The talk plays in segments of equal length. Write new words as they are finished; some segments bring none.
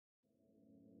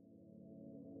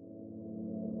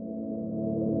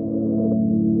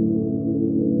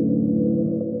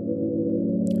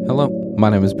Hello, my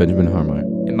name is Benjamin Harmeyer,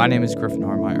 And my name is Griffin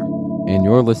Harmeyer. and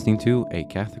you're listening to a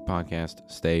Catholic podcast,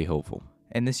 Stay Hopeful.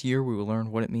 And this year we will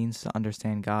learn what it means to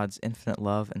understand God's infinite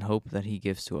love and hope that He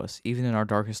gives to us, even in our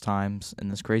darkest times in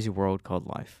this crazy world called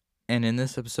life. And in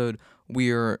this episode,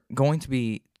 we are going to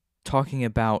be talking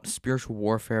about spiritual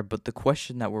warfare, but the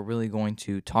question that we're really going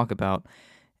to talk about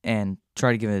and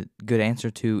try to give a good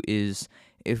answer to is,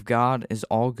 if God is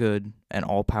all good and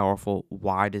all powerful,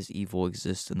 why does evil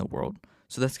exist in the world?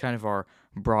 So that's kind of our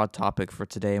broad topic for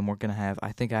today, and we're going to have,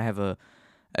 I have a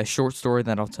short story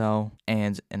that I'll tell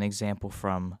and an example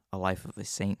from a life of a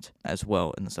saint as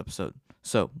well in this episode.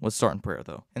 So let's start in prayer,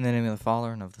 though. In the name of the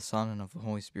Father, and of the Son, and of the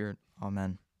Holy Spirit.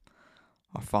 Amen.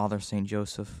 Our Father, Saint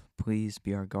Joseph, please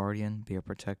be our guardian, be our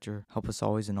protector. Help us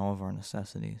always in all of our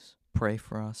necessities. Pray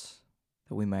for us,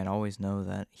 that we might always know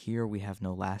that here we have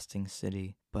no lasting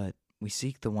city, but we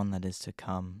seek the one that is to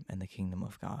come in the kingdom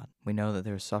of God. We know that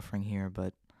there is suffering here,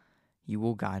 but you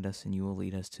will guide us and you will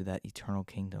lead us to that eternal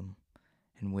kingdom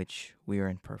in which we are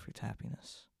in perfect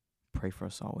happiness. Pray for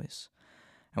us always.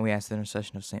 And we ask the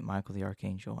intercession of St. Michael the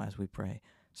Archangel as we pray.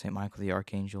 St. Michael the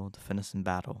Archangel, defend us in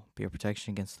battle. Be our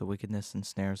protection against the wickedness and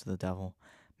snares of the devil.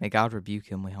 May God rebuke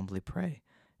him, we humbly pray.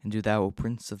 And do thou, O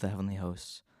Prince of the heavenly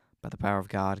hosts, by the power of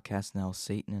God, cast in hell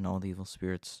Satan and all the evil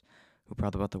spirits who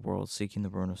prowl about the world, seeking the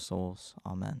ruin of souls.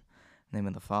 Amen. In the name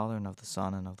of the Father, and of the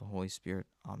Son, and of the Holy Spirit.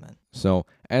 Amen. So,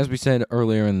 as we said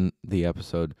earlier in the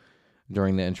episode,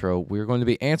 during the intro, we're going to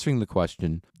be answering the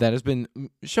question that has been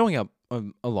showing up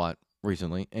a lot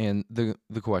recently, and the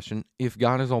question, if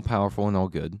God is all-powerful and all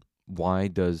good, why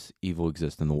does evil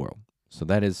exist in the world? So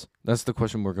that's the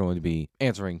question we're going to be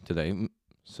answering today.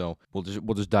 So we'll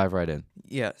just dive right in.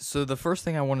 Yeah, so the first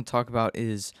thing I want to talk about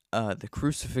is the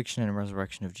crucifixion and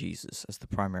resurrection of Jesus as the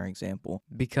primary example,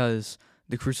 because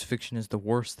the crucifixion is the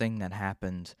worst thing that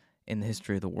happened in the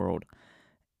history of the world.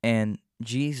 And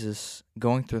Jesus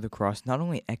going through the cross, not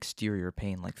only exterior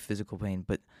pain, like physical pain,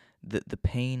 but the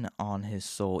pain on his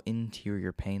soul,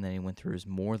 interior pain that he went through, is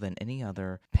more than any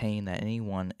other pain that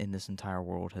anyone in this entire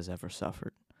world has ever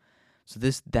suffered. So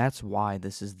that's why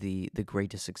this is the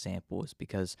greatest example, is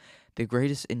because the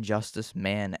greatest injustice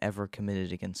man ever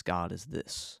committed against God is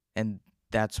this. And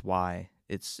that's why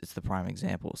it's the prime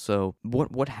example. So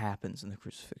what happens in the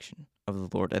crucifixion of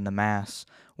the Lord? In the Mass,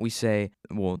 we say,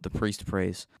 the priest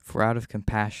prays, "For out of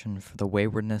compassion for the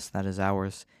waywardness that is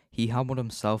ours, he humbled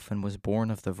himself and was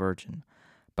born of the Virgin.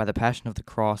 By the passion of the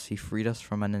cross, he freed us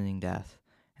from unending death,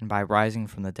 and by rising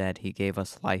from the dead, he gave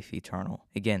us life eternal."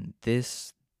 Again,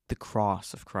 the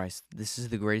cross of Christ, this is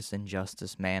the greatest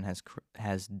injustice man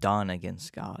has done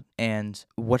against God. And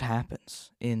what happens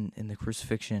in the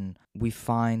crucifixion? We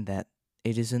find that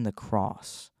it is in the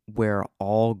cross where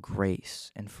all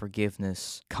grace and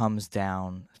forgiveness comes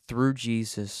down through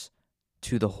Jesus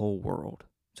to the whole world,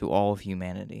 to all of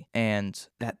humanity. And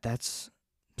that's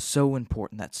so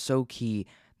important, that's so key,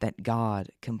 that God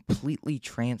completely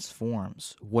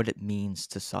transforms what it means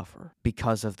to suffer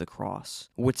because of the cross.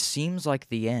 What seems like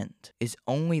the end is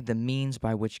only the means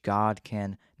by which God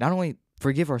can not only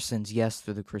forgive our sins, yes,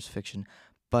 through the crucifixion,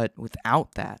 but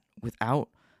without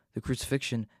the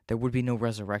crucifixion, there would be no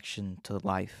resurrection to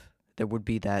life. There wouldn't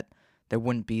be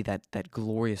that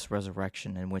glorious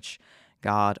resurrection in which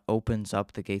God opens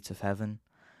up the gates of heaven,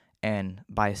 and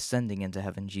by ascending into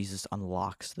heaven, Jesus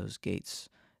unlocks those gates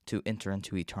to enter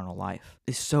into eternal life.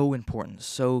 It's so important,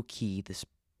 so key, this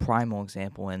primal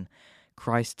example, and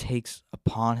Christ takes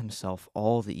upon himself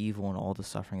all the evil and all the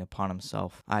suffering upon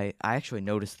himself. I actually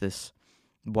noticed this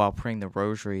while praying the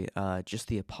Rosary, just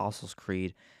the Apostles'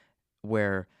 Creed,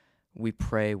 where we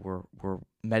pray, we're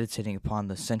meditating upon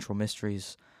the central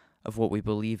mysteries of what we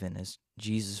believe in, as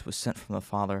Jesus was sent from the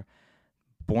Father,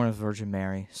 born of Virgin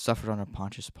Mary, suffered under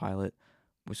Pontius Pilate,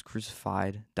 was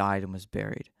crucified, died, and was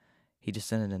buried. He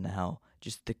descended into hell.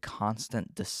 Just the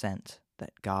constant descent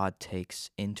that God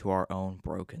takes into our own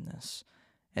brokenness,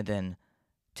 and then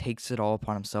takes it all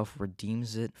upon himself,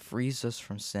 redeems it, frees us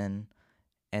from sin,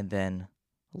 and then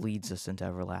leads us into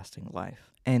everlasting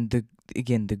life. And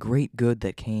the great good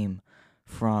that came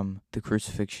from the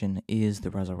crucifixion is the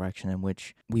resurrection, in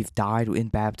which we've died in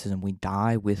baptism. We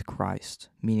die with Christ,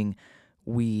 meaning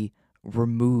we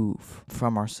remove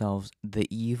from ourselves the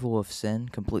evil of sin,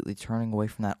 completely turning away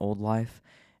from that old life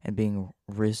and being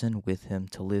risen with him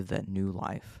to live that new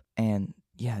life. And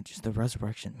yeah, just the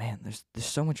resurrection, man, there's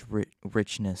so much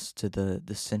richness to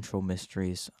the central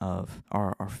mysteries of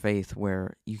our faith,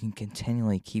 where you can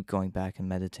continually keep going back and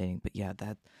meditating. But yeah,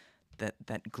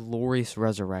 that glorious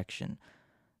resurrection,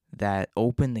 that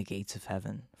open the gates of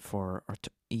heaven for our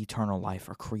eternal life,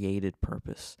 our created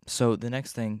purpose. So the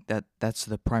next thing, that's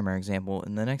the primary example,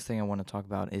 and the next thing I want to talk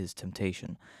about is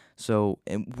temptation. So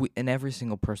and every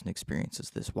single person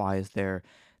experiences this. Why is there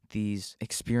these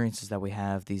experiences that we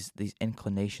have, these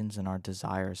inclinations and our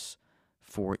desires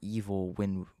for evil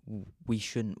when we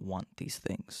shouldn't want these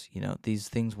things? These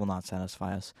things will not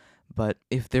satisfy us. But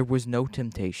if there was no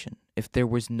temptation, if there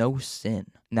was no sin,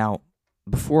 now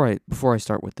before I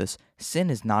start with this, sin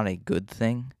is not a good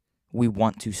thing. We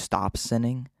want to stop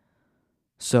sinning.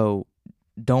 So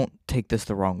don't take this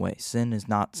the wrong way. Sin is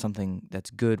not something that's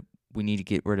good. We need to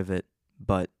get rid of it.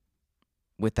 But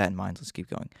with that in mind, let's keep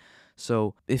going.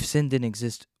 So if sin didn't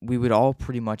exist, we would all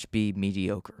pretty much be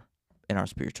mediocre in our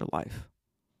spiritual life.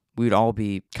 We would all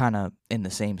be kind of in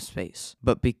the same space.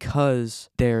 But because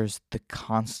there's the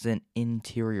constant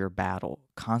interior battle,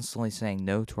 constantly saying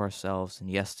no to ourselves and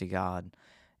yes to God,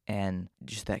 and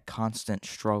just that constant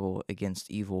struggle against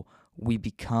evil, we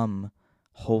become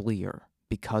holier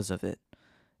because of it.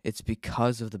 It's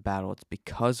because of the battle. It's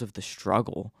because of the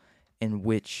struggle in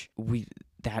which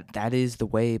that is the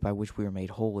way by which we are made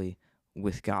holy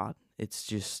with God. It's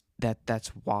just that's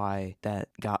why that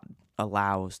God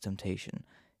allows temptation,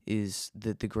 is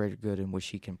the greater good in which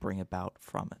he can bring about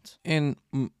from it. And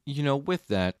with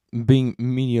that being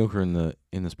mediocre in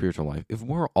the spiritual life, if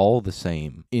we're all the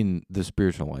same in the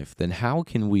spiritual life, then how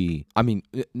can we? I mean,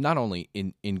 not only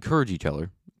encourage each other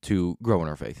to grow in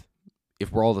our faith.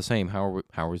 If we're all the same, how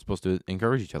are we supposed to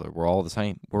encourage each other? We're all the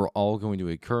same. We're all going to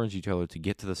encourage each other to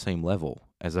get to the same level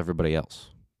as everybody else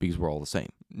because we're all the same.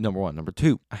 Number one. Number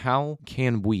two, how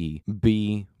can we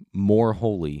be more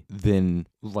holy than,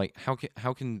 how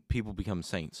can people become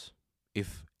saints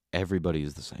if everybody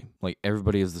is the same? Like,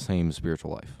 everybody is the same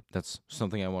spiritual life. That's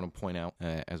something I want to point out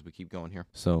as we keep going here.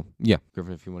 So, yeah,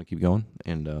 Griffin, if you want to keep going,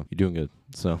 and you're doing good.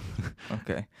 So,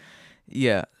 okay.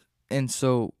 Yeah. And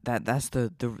so that's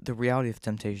the reality of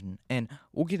temptation. And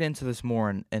we'll get into this more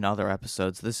in other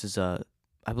episodes. This is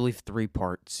I believe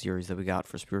 3-part series that we got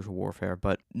for spiritual warfare,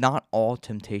 but not all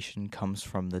temptation comes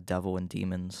from the devil and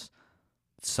demons.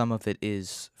 Some of it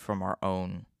is from our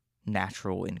own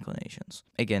natural inclinations.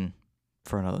 Again,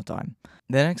 for another time.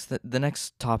 The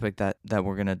next topic that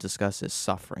we're going to discuss is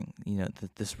suffering.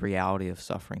 This reality of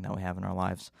suffering that we have in our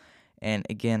lives. And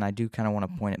again, I do kind of want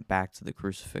to point it back to the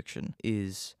crucifixion,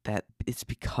 is that it's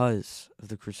because of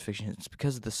the crucifixion, it's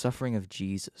because of the suffering of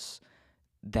Jesus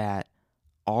that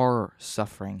our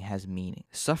suffering has meaning.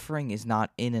 Suffering is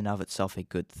not in and of itself a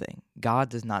good thing. God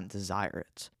does not desire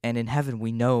it. And in heaven,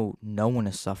 we know no one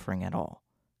is suffering at all.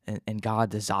 And God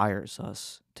desires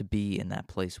us to be in that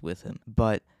place with him.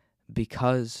 But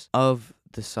because of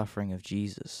the suffering of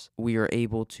Jesus, we are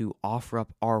able to offer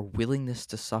up our willingness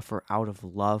to suffer out of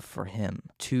love for him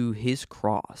to his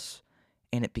cross,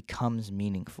 and it becomes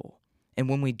meaningful. And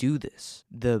when we do this,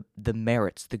 the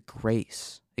merits, the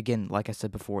grace, again, like I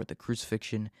said before, the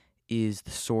crucifixion is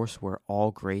the source where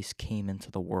all grace came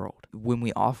into the world. When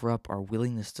we offer up our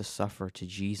willingness to suffer to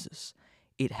Jesus,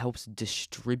 it helps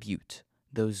distribute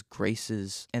those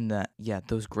graces and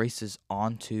those graces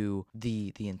onto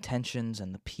the intentions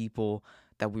and the people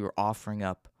that we were offering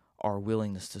up our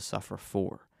willingness to suffer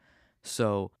for.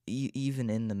 So even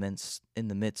in the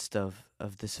midst of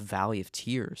this valley of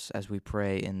tears, as we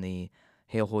pray in the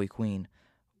Hail Holy Queen,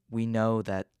 we know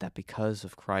that because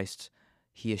of Christ,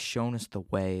 he has shown us the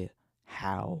way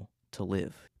how to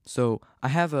live. So I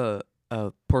have a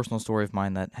personal story of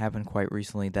mine that happened quite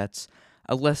recently that's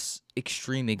a less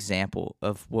extreme example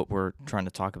of what we're trying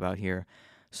to talk about here.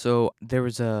 So there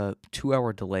was a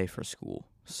 2-hour delay for school.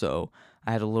 So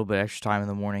I had a little bit extra time in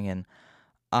the morning, and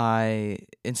I,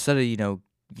 instead of,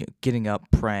 getting up,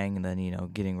 praying, and then,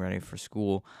 getting ready for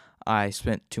school, I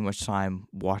spent too much time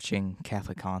watching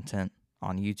Catholic content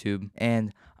on YouTube.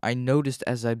 And I noticed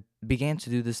as I began to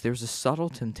do this, there was a subtle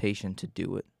temptation to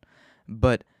do it.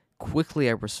 But quickly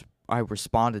I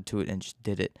responded to it and just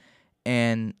did it.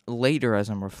 And later, as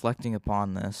I'm reflecting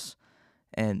upon this,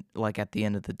 and at the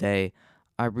end of the day,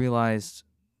 I realized,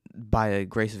 by the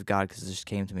grace of God, because it just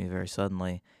came to me very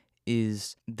suddenly,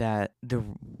 is that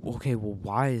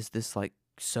why is this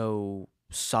so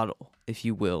subtle, if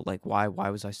you will? Why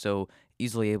was I so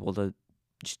easily able to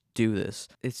just do this?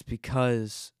 It's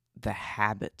because the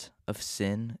habit of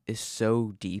sin is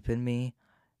so deep in me,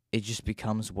 it just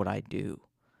becomes what I do.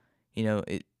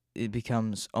 It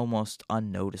becomes almost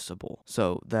unnoticeable.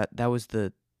 So that was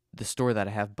the story that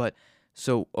I have. But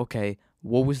so, okay,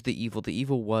 what was the evil? The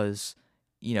evil was,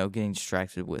 getting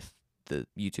distracted with the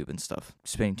YouTube and stuff,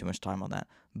 spending too much time on that.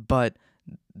 But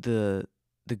the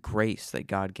grace that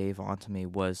God gave onto me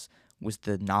was was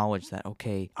the knowledge that,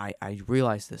 okay, I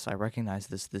realize this, I recognize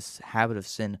this habit of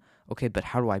sin. Okay, but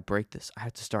how do I break this? I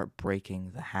have to start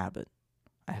breaking the habit.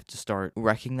 I have to start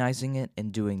recognizing it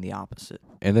and doing the opposite.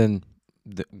 And then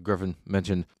Griffin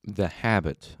mentioned the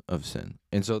habit of sin,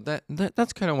 and so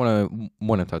that's kind of what I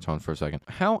want to touch on for a second.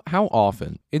 How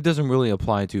often it doesn't really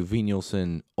apply to venial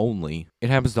sin only; it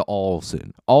happens to all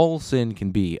sin. All sin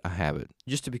can be a habit.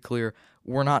 Just to be clear,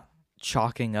 we're not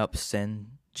chalking up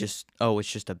sin just, oh,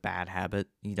 it's just a bad habit,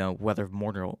 whether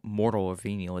mortal or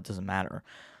venial, it doesn't matter.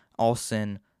 All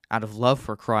sin, out of love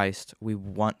for Christ, we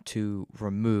want to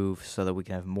remove so that we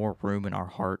can have more room in our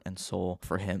heart and soul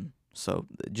for him. So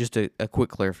just a quick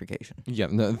clarification. Yeah,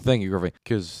 no, thank you, Griffin,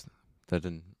 because that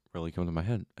didn't really come to my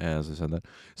head as I said that.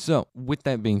 So, with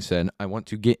that being said, I want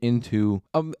to get into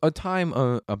a time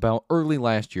about early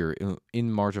last year,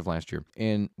 in March of last year,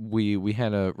 and we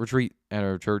had a retreat at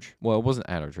our church. Well, it wasn't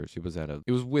at our church; it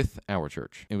was with our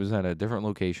church. It was at a different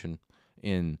location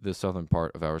in the southern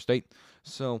part of our state.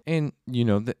 So, and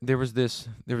there was this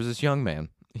young man.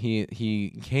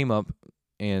 He came up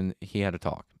and he had a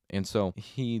talk. And so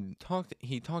he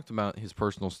talked about his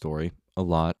personal story a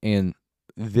lot, and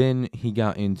then he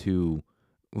got into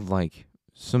like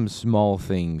some small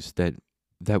things that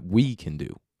we can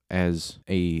do as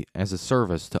a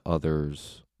service to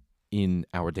others in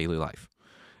our daily life.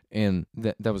 And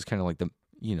that was kind of like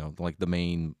the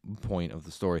main point of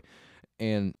the story.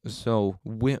 And so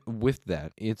with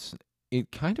that,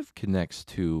 it kind of connects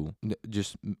to,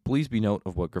 just please be note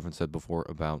of what Griffin said before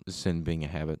about sin being a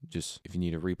habit. Just if you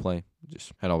need a replay,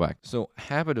 just head all back. So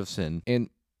habit of sin, and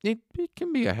it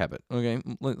can be a habit. Okay,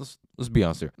 let's be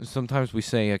honest here. Sometimes we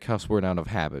say a cuss word out of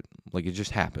habit, like it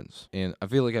just happens. And I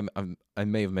feel like I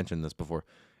may have mentioned this before.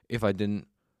 If I didn't,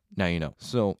 now you know.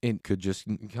 So it could just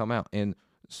come out. And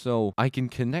so I can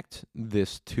connect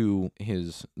this to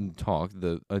his talk,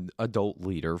 the adult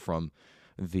leader from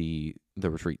the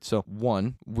retreat. So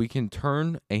one, we can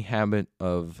turn a habit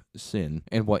of sin,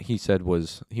 and what he said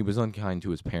was he was unkind to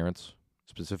his parents,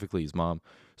 specifically his mom.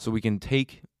 So we can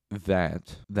take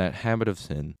that habit of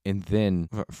sin, and then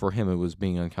for him it was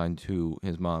being unkind to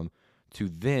his mom, to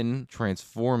then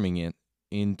transforming it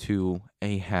into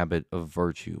a habit of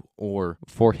virtue. Or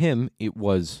for him it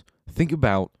was, think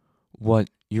about what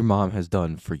your mom has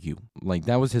done for you. Like,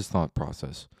 that was his thought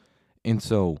process. And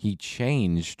so he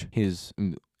changed his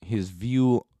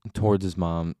view towards his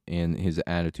mom and his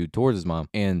attitude towards his mom,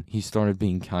 and he started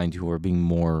being kind to her, being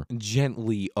more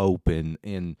gently open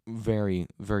and very,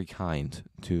 very kind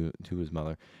to his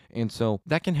mother. And so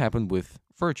that can happen with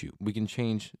virtue. We can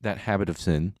change that habit of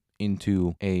sin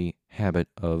into a habit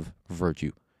of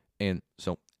virtue. And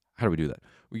so how do we do that?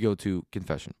 We go to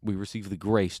confession. We receive the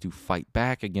grace to fight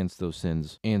back against those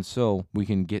sins. And so we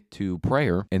can get to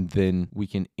prayer, and then we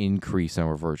can increase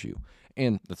our virtue.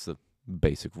 And that's the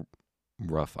basic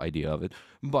rough idea of it.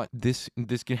 But this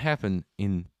can happen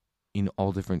in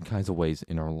all different kinds of ways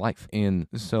in our life. And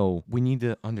so we need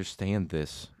to understand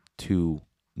this to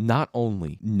not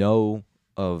only know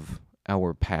of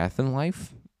our path in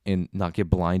life and not get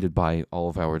blinded by all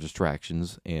of our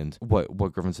distractions and what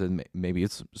Griffin said, maybe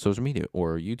it's social media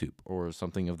or YouTube or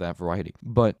something of that variety.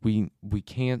 But we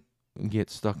can't get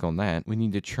stuck on that. We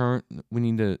need to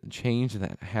change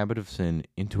that habit of sin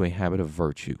into a habit of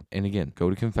virtue. And again, go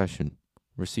to confession,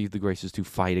 receive the graces to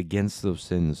fight against those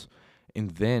sins, and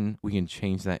then we can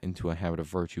change that into a habit of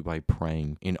virtue by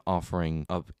praying and offering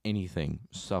up anything,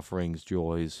 sufferings,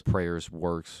 joys, prayers,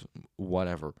 works,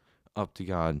 whatever, up to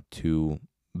God to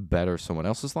better someone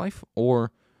else's life or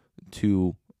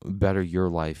to better your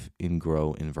life and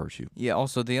grow in virtue. Yeah,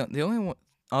 also the only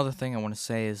other thing I want to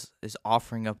say is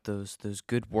offering up those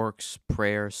good works,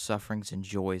 prayers, sufferings, and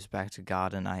joys back to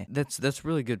God. And that's a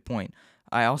really good point.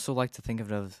 I also like to think of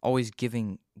it of always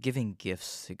giving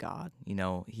gifts to God.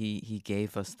 He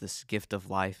gave us this gift of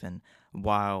life, and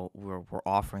while we're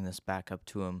offering this back up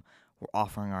to him, we're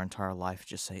offering our entire life.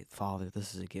 Just say, Father,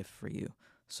 this is a gift for you.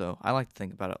 So I like to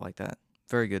think about it like that.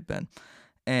 Very good, Ben.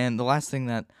 And the last thing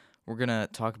that we're going to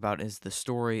talk about is the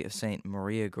story of Saint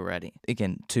Maria Goretti.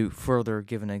 Again, to further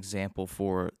give an example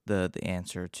for the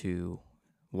answer to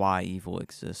why evil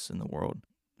exists in the world.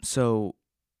 So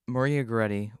Maria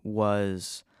Goretti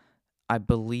was, I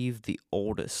believe, the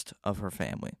oldest of her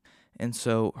family. And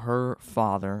so her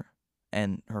father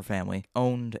and her family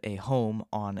owned a home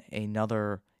on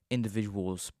another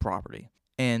individual's property.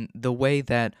 And the way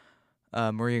that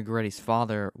Maria Goretti's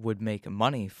father would make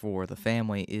money for the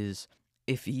family is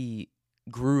if he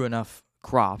grew enough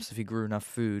crops, if he grew enough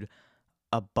food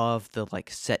above the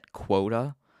set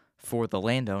quota for the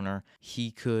landowner, he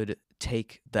could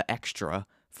take the extra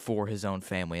for his own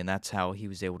family, and that's how he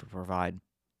was able to provide.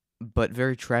 But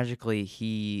very tragically,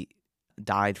 he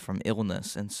died from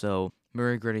illness, and so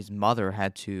Maria Goretti's mother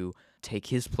had to take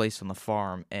his place on the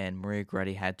farm, and Maria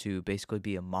Goretti had to basically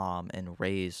be a mom and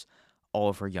raise all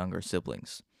of her younger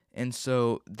siblings. And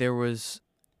so there was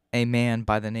a man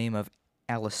by the name of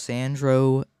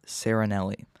Alessandro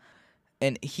Serenelli,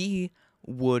 and he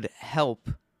would help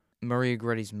Maria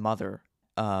Goretti's mother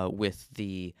with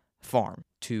the farm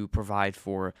to provide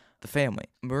for the family.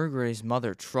 Maria Goretti's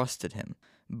mother trusted him,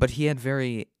 but he had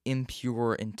very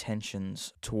impure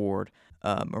intentions toward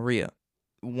Maria.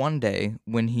 One day,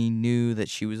 when he knew that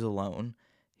she was alone,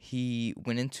 he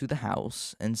went into the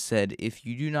house and said, "If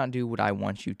you do not do what I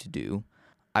want you to do,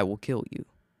 I will kill you."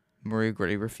 Maria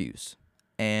Goretti refused.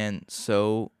 And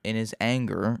so, in his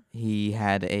anger, he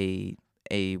had a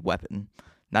weapon,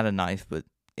 not a knife, but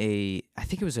I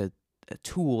think it was a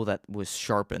tool that was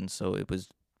sharpened, so it was,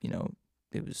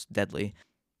 it was deadly.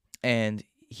 And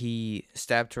he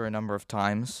stabbed her a number of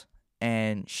times,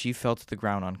 and she fell to the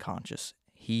ground unconscious.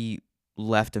 He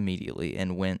left immediately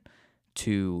and went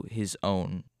to his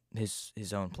own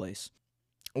place.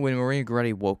 When Maria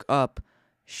Goretti woke up,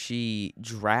 she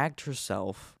dragged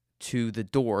herself to the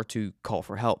door to call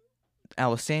for help.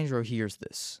 Alessandro hears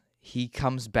this. He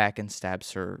comes back and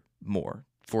stabs her more,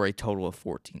 for a total of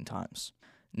 14 times.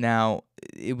 Now,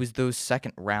 it was those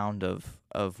second round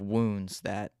of wounds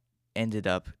that ended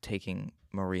up taking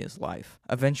Maria's life.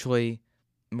 Eventually,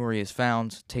 Maria is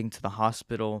found, taken to the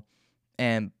hospital,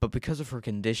 but because of her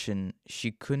condition,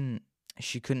 she couldn't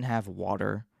have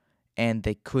water, and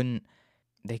they couldn't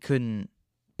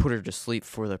put her to sleep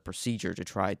for the procedure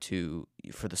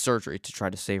for the surgery to try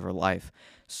to save her life.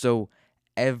 So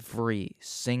every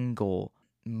single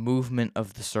movement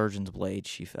of the surgeon's blade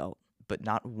she felt, but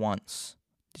not once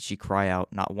did she cry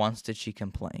out, not once did she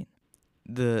complain.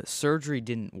 The surgery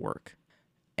didn't work,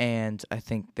 and I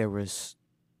think there was,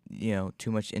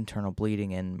 too much internal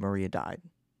bleeding, and Maria died.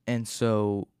 And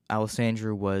so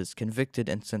Alessandro was convicted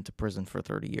and sent to prison for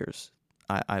 30 years,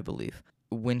 I believe.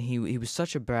 When he was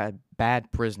such a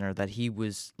bad prisoner that he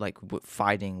was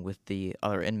fighting with the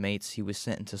other inmates, he was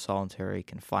sent into solitary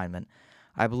confinement.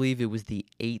 I believe it was the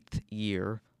 8th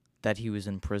year that he was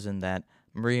in prison that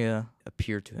Maria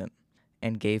appeared to him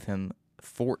and gave him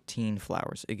 14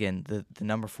 flowers. Again, the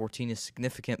number 14 is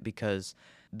significant because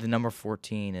the number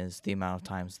 14 is the amount of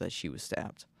times that she was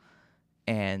stabbed.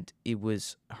 And it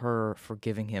was her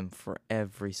forgiving him for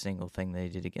every single thing that he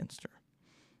did against her.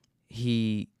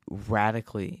 He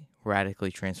radically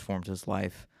transformed his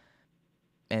life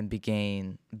and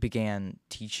began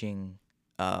teaching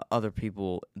other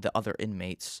people, the other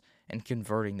inmates, and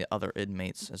converting the other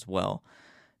inmates as well.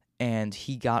 And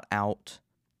he got out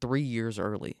 3 years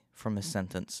early from his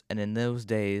sentence. And in those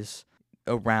days,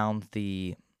 around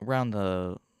the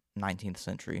 19th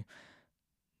century,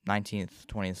 19th,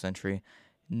 20th century,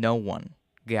 no one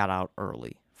got out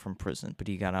early from prison, but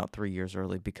he got out 3 years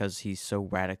early because he's so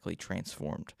radically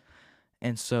transformed.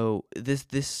 And so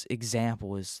this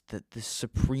example is that this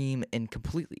supreme and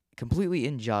completely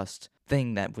unjust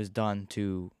thing that was done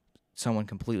to someone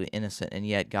completely innocent, and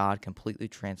yet God completely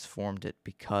transformed it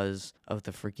because of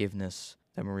the forgiveness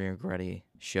that Maria Goretti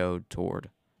showed toward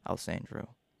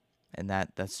Alessandro. And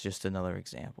that's just another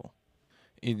example.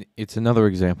 It's another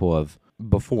example of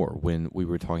before when we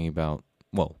were talking about,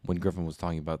 when Griffin was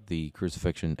talking about the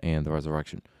crucifixion and the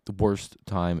resurrection. The worst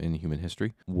time in human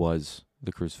history was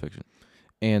the crucifixion.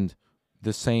 And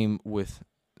the same with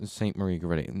St. Maria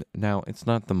Goretti. Now, it's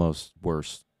not the most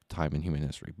worst time in human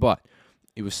history, but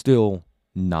it was still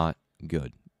not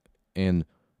good. And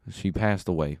she passed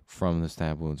away from the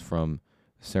stab wounds from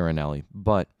Serenelli.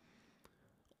 But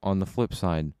on the flip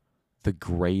side, the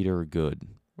greater good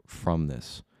from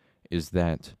this is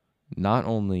that not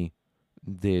only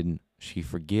did she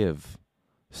forgive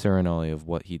Serenelli of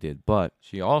what he did, but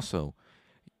she also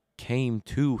came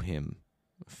to him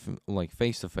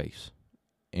face to face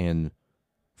and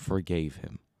forgave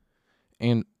him.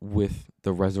 And with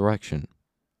the resurrection,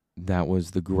 that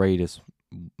was the greatest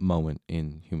moment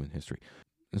in human history.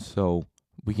 So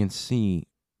we can see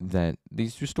that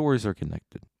these two stories are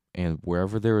connected, and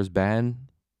wherever there is bad,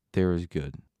 there is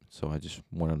good. So I just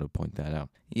wanted to point that out.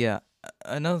 Yeah,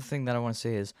 another thing that I want to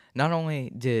say is not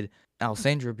only did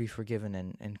Alessandro be forgiven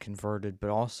and converted,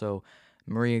 but also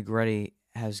Maria Goretti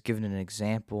has given an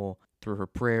example through her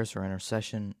prayers, her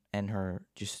intercession, and her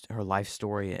life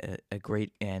story, a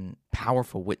great and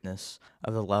powerful witness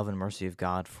of the love and mercy of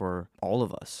God for all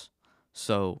of us.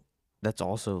 So that's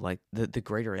also the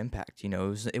greater impact.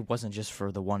 It wasn't just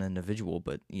for the one individual,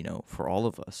 but for all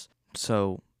of us.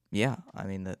 So yeah, I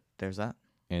mean there's that.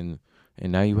 And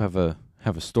And now you have a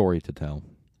story to tell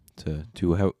to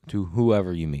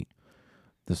whoever you meet.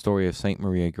 The story of Saint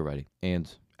Maria Goretti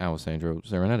and Alessandro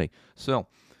Serenetti. So,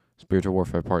 Spiritual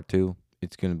Warfare Part 2,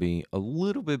 it's going to be a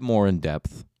little bit more in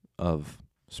depth of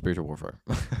spiritual warfare.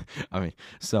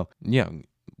 Yeah,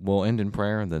 we'll end in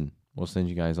prayer and then we'll send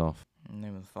you guys off. In the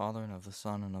name of the Father, and of the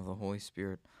Son, and of the Holy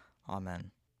Spirit.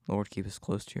 Amen. Lord, keep us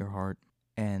close to your heart.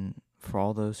 And for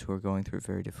all those who are going through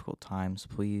very difficult times,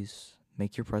 please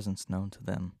make your presence known to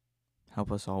them.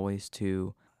 Help us always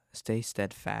to stay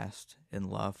steadfast in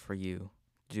love for you,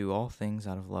 do all things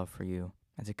out of love for you,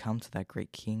 and to come to that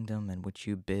great kingdom in which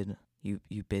you bid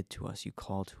to us, you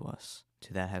call to us,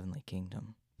 to that heavenly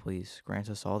kingdom. Please grant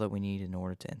us all that we need in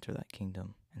order to enter that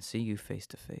kingdom and see you face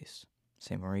to face.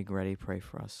 Saint Marie Goretti, pray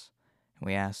for us. And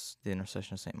we ask the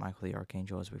intercession of Saint Michael the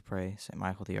Archangel as we pray. Saint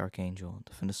Michael the Archangel,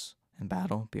 defend us in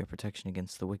battle, be our protection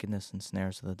against the wickedness and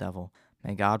snares of the devil.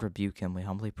 May God rebuke him, we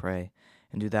humbly pray.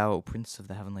 And do thou, O Prince of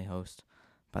the heavenly host,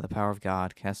 by the power of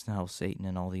God, cast in hell Satan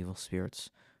and all the evil spirits,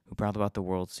 who prowl about the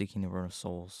world seeking the ruin of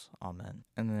souls. Amen.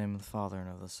 In the name of the Father, and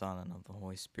of the Son, and of the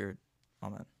Holy Spirit.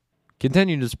 Amen.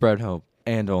 Continue to spread hope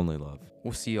and only love.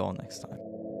 We'll see you all next time.